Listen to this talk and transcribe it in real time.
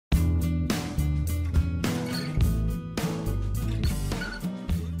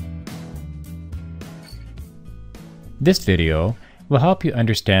This video will help you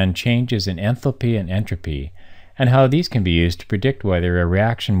understand changes in enthalpy and entropy and how these can be used to predict whether a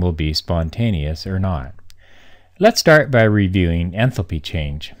reaction will be spontaneous or not. Let's start by reviewing enthalpy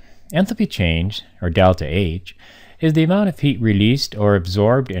change. Enthalpy change, or delta H, is the amount of heat released or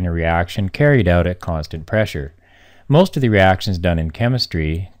absorbed in a reaction carried out at constant pressure. Most of the reactions done in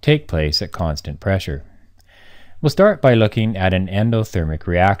chemistry take place at constant pressure. We'll start by looking at an endothermic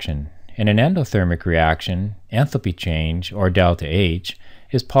reaction. In an endothermic reaction, enthalpy change, or delta H,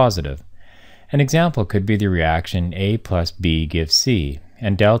 is positive. An example could be the reaction A plus B gives C,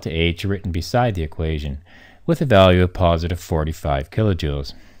 and delta H written beside the equation, with a value of positive 45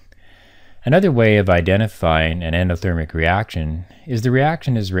 kilojoules. Another way of identifying an endothermic reaction is the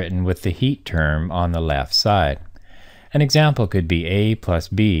reaction is written with the heat term on the left side. An example could be A plus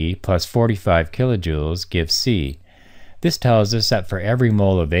B plus 45 kilojoules gives C. This tells us that for every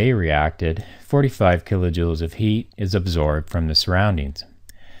mole of A reacted, 45 kilojoules of heat is absorbed from the surroundings.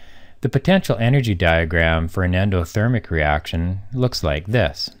 The potential energy diagram for an endothermic reaction looks like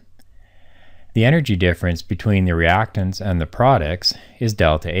this. The energy difference between the reactants and the products is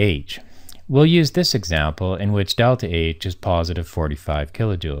delta H. We'll use this example in which delta H is positive 45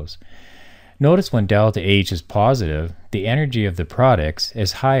 kilojoules. Notice when delta H is positive, the energy of the products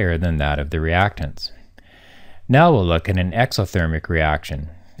is higher than that of the reactants. Now we'll look at an exothermic reaction.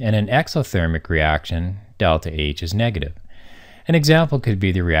 In an exothermic reaction, delta H is negative. An example could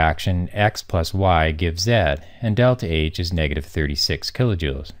be the reaction X plus Y gives Z, and delta H is negative 36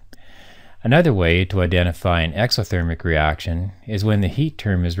 kilojoules. Another way to identify an exothermic reaction is when the heat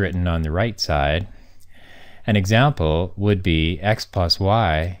term is written on the right side. An example would be X plus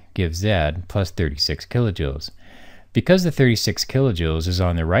Y gives Z plus 36 kilojoules. Because the 36 kilojoules is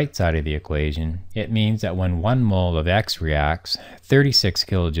on the right side of the equation, it means that when 1 mole of X reacts, 36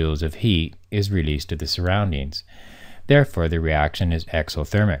 kilojoules of heat is released to the surroundings. Therefore, the reaction is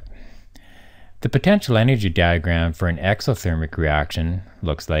exothermic. The potential energy diagram for an exothermic reaction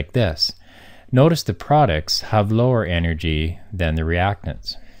looks like this. Notice the products have lower energy than the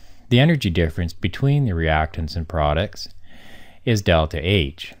reactants. The energy difference between the reactants and products is delta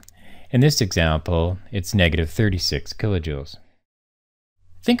H. In this example, it's negative 36 kilojoules.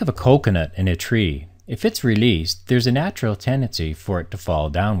 Think of a coconut in a tree. If it's released, there's a natural tendency for it to fall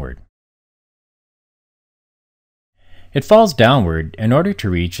downward. It falls downward in order to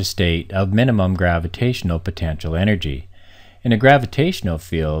reach a state of minimum gravitational potential energy. In a gravitational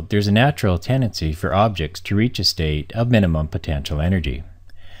field, there's a natural tendency for objects to reach a state of minimum potential energy.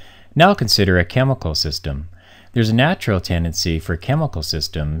 Now consider a chemical system. There's a natural tendency for chemical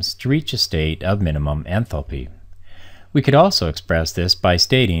systems to reach a state of minimum enthalpy. We could also express this by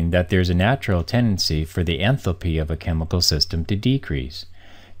stating that there's a natural tendency for the enthalpy of a chemical system to decrease,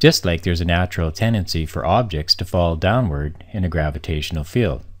 just like there's a natural tendency for objects to fall downward in a gravitational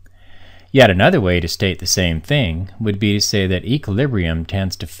field. Yet another way to state the same thing would be to say that equilibrium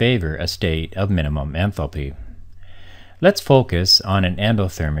tends to favor a state of minimum enthalpy. Let's focus on an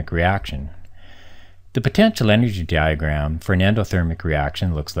endothermic reaction. The potential energy diagram for an endothermic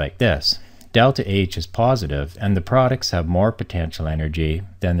reaction looks like this. Delta H is positive and the products have more potential energy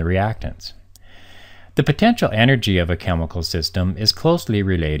than the reactants. The potential energy of a chemical system is closely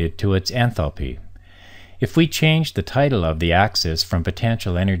related to its enthalpy. If we change the title of the axis from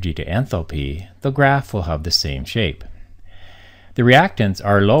potential energy to enthalpy, the graph will have the same shape. The reactants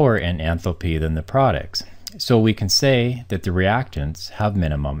are lower in enthalpy than the products, so we can say that the reactants have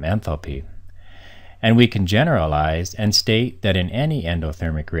minimum enthalpy. And we can generalize and state that in any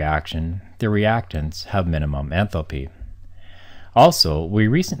endothermic reaction, the reactants have minimum enthalpy. Also, we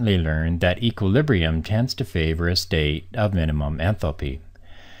recently learned that equilibrium tends to favor a state of minimum enthalpy.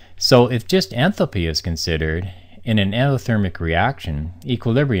 So if just enthalpy is considered, in an endothermic reaction,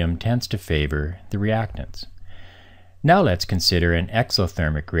 equilibrium tends to favor the reactants. Now let's consider an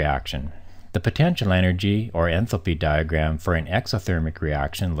exothermic reaction. The potential energy or enthalpy diagram for an exothermic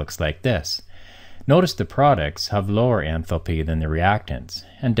reaction looks like this. Notice the products have lower enthalpy than the reactants,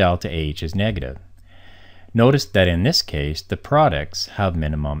 and delta H is negative. Notice that in this case, the products have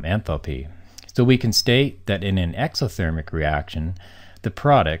minimum enthalpy. So we can state that in an exothermic reaction, the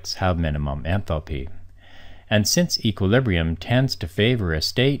products have minimum enthalpy. And since equilibrium tends to favor a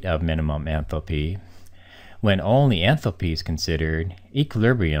state of minimum enthalpy, when only enthalpy is considered,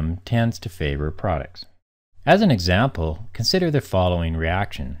 equilibrium tends to favor products. As an example, consider the following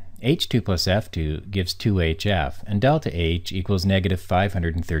reaction. H2 plus F2 gives 2HF, and delta H equals negative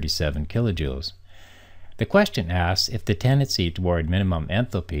 537 kilojoules. The question asks if the tendency toward minimum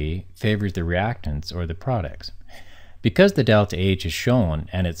enthalpy favors the reactants or the products. Because the delta H is shown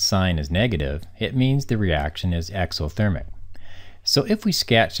and its sign is negative, it means the reaction is exothermic. So if we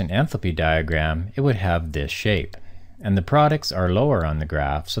sketch an enthalpy diagram, it would have this shape. And the products are lower on the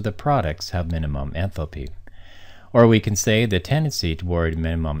graph, so the products have minimum enthalpy. Or we can say the tendency toward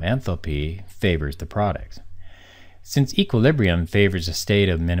minimum enthalpy favors the products. Since equilibrium favors a state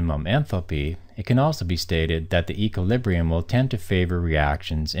of minimum enthalpy, it can also be stated that the equilibrium will tend to favor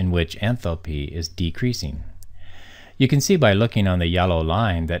reactions in which enthalpy is decreasing. You can see by looking on the yellow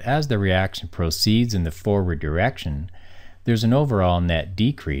line that as the reaction proceeds in the forward direction, there's an overall net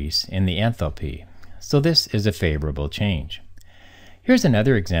decrease in the enthalpy. So this is a favorable change. Here's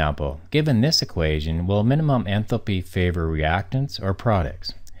another example. Given this equation, will minimum enthalpy favor reactants or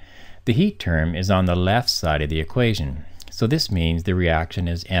products? The heat term is on the left side of the equation, so this means the reaction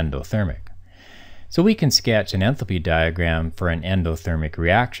is endothermic. So we can sketch an enthalpy diagram for an endothermic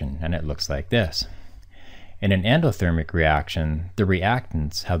reaction, and it looks like this. In an endothermic reaction, the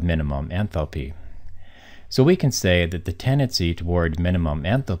reactants have minimum enthalpy. So we can say that the tendency toward minimum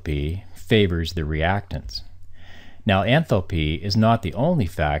enthalpy favors the reactants. Now, enthalpy is not the only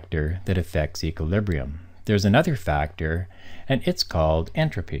factor that affects equilibrium. There's another factor, and it's called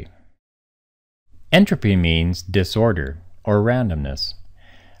entropy. Entropy means disorder or randomness.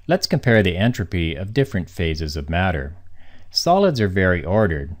 Let's compare the entropy of different phases of matter. Solids are very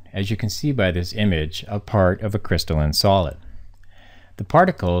ordered, as you can see by this image of part of a crystalline solid. The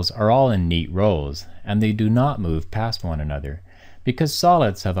particles are all in neat rows, and they do not move past one another. Because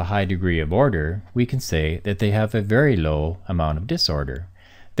solids have a high degree of order, we can say that they have a very low amount of disorder.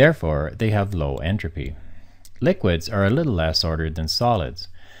 Therefore, they have low entropy. Liquids are a little less ordered than solids.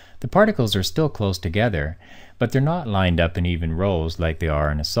 The particles are still close together, but they're not lined up in even rows like they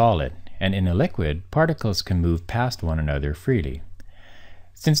are in a solid, and in a liquid, particles can move past one another freely.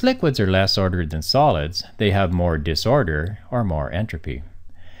 Since liquids are less ordered than solids, they have more disorder or more entropy.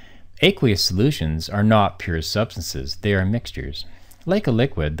 Aqueous solutions are not pure substances, they are mixtures. Like a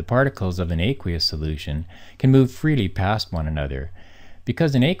liquid, the particles of an aqueous solution can move freely past one another.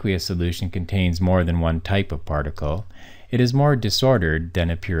 Because an aqueous solution contains more than one type of particle, it is more disordered than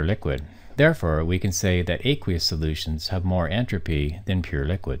a pure liquid. Therefore, we can say that aqueous solutions have more entropy than pure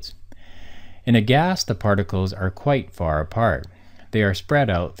liquids. In a gas, the particles are quite far apart. They are spread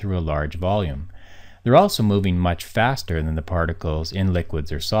out through a large volume. They're also moving much faster than the particles in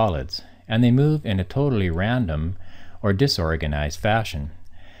liquids or solids, and they move in a totally random or disorganized fashion.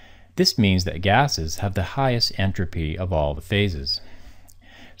 This means that gases have the highest entropy of all the phases.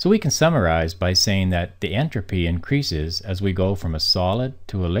 So we can summarize by saying that the entropy increases as we go from a solid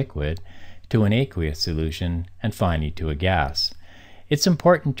to a liquid to an aqueous solution and finally to a gas. It's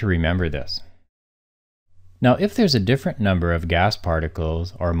important to remember this. Now, if there's a different number of gas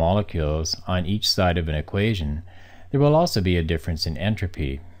particles or molecules on each side of an equation, there will also be a difference in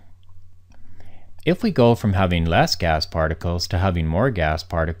entropy. If we go from having less gas particles to having more gas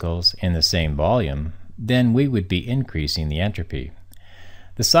particles in the same volume, then we would be increasing the entropy.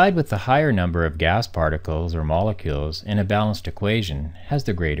 The side with the higher number of gas particles or molecules in a balanced equation has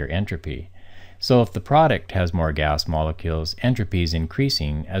the greater entropy. So if the product has more gas molecules, entropy is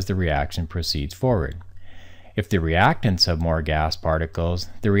increasing as the reaction proceeds forward. If the reactants have more gas particles,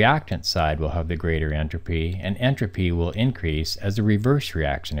 the reactant side will have the greater entropy, and entropy will increase as the reverse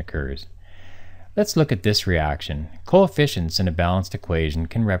reaction occurs. Let's look at this reaction. Coefficients in a balanced equation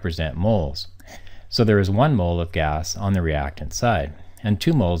can represent moles. So there is 1 mole of gas on the reactant side, and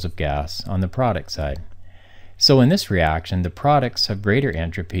 2 moles of gas on the product side. So in this reaction, the products have greater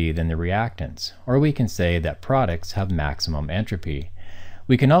entropy than the reactants, or we can say that products have maximum entropy.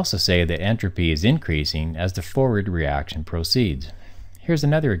 We can also say that entropy is increasing as the forward reaction proceeds. Here's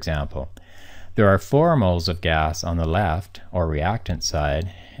another example. There are 4 moles of gas on the left, or reactant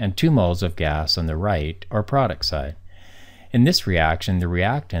side, and 2 moles of gas on the right, or product side. In this reaction, the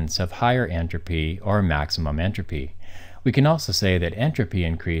reactants have higher entropy or maximum entropy. We can also say that entropy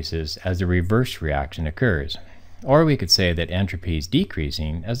increases as the reverse reaction occurs. Or we could say that entropy is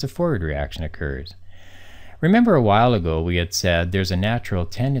decreasing as the forward reaction occurs. Remember a while ago we had said there's a natural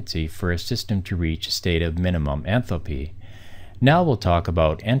tendency for a system to reach a state of minimum enthalpy. Now we'll talk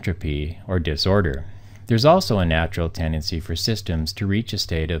about entropy or disorder. There's also a natural tendency for systems to reach a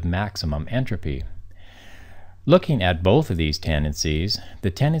state of maximum entropy. Looking at both of these tendencies,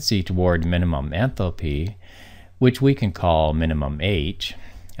 the tendency toward minimum enthalpy, which we can call minimum H,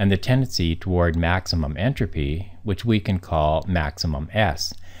 and the tendency toward maximum entropy, which we can call maximum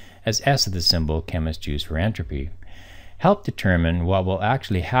S, as S is the symbol chemists use for entropy, help determine what will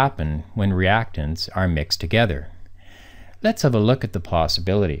actually happen when reactants are mixed together. Let's have a look at the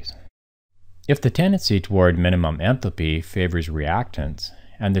possibilities. If the tendency toward minimum enthalpy favors reactants,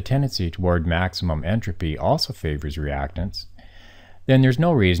 and the tendency toward maximum entropy also favors reactants, then there's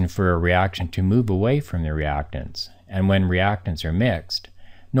no reason for a reaction to move away from the reactants, and when reactants are mixed,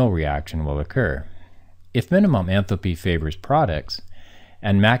 no reaction will occur. If minimum enthalpy favors products,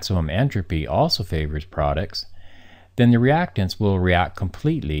 and maximum entropy also favors products, then the reactants will react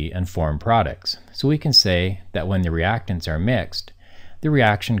completely and form products. So we can say that when the reactants are mixed, the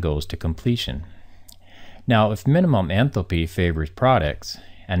reaction goes to completion. Now, if minimum enthalpy favors products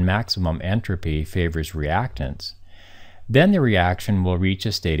and maximum entropy favors reactants, then the reaction will reach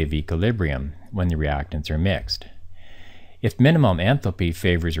a state of equilibrium when the reactants are mixed. If minimum enthalpy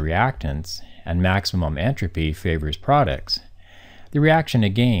favors reactants and maximum entropy favors products, the reaction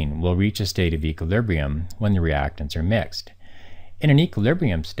again will reach a state of equilibrium when the reactants are mixed. In an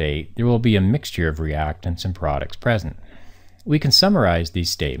equilibrium state, there will be a mixture of reactants and products present. We can summarize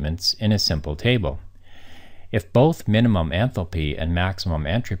these statements in a simple table. If both minimum enthalpy and maximum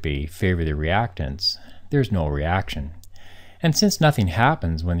entropy favor the reactants, there's no reaction. And since nothing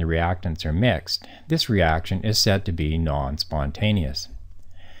happens when the reactants are mixed, this reaction is said to be non-spontaneous.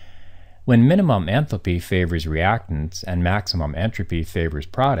 When minimum enthalpy favors reactants and maximum entropy favors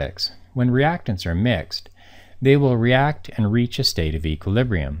products, when reactants are mixed, they will react and reach a state of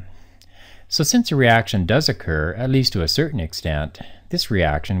equilibrium. So since a reaction does occur, at least to a certain extent, this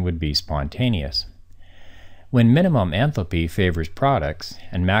reaction would be spontaneous. When minimum enthalpy favors products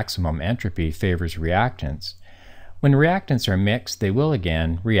and maximum entropy favors reactants, when reactants are mixed, they will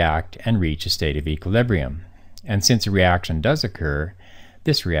again react and reach a state of equilibrium. And since a reaction does occur,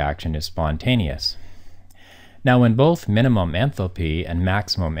 this reaction is spontaneous. Now, when both minimum enthalpy and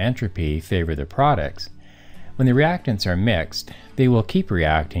maximum entropy favor the products, when the reactants are mixed, they will keep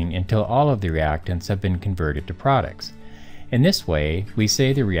reacting until all of the reactants have been converted to products. In this way, we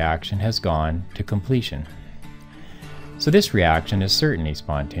say the reaction has gone to completion. So this reaction is certainly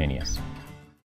spontaneous.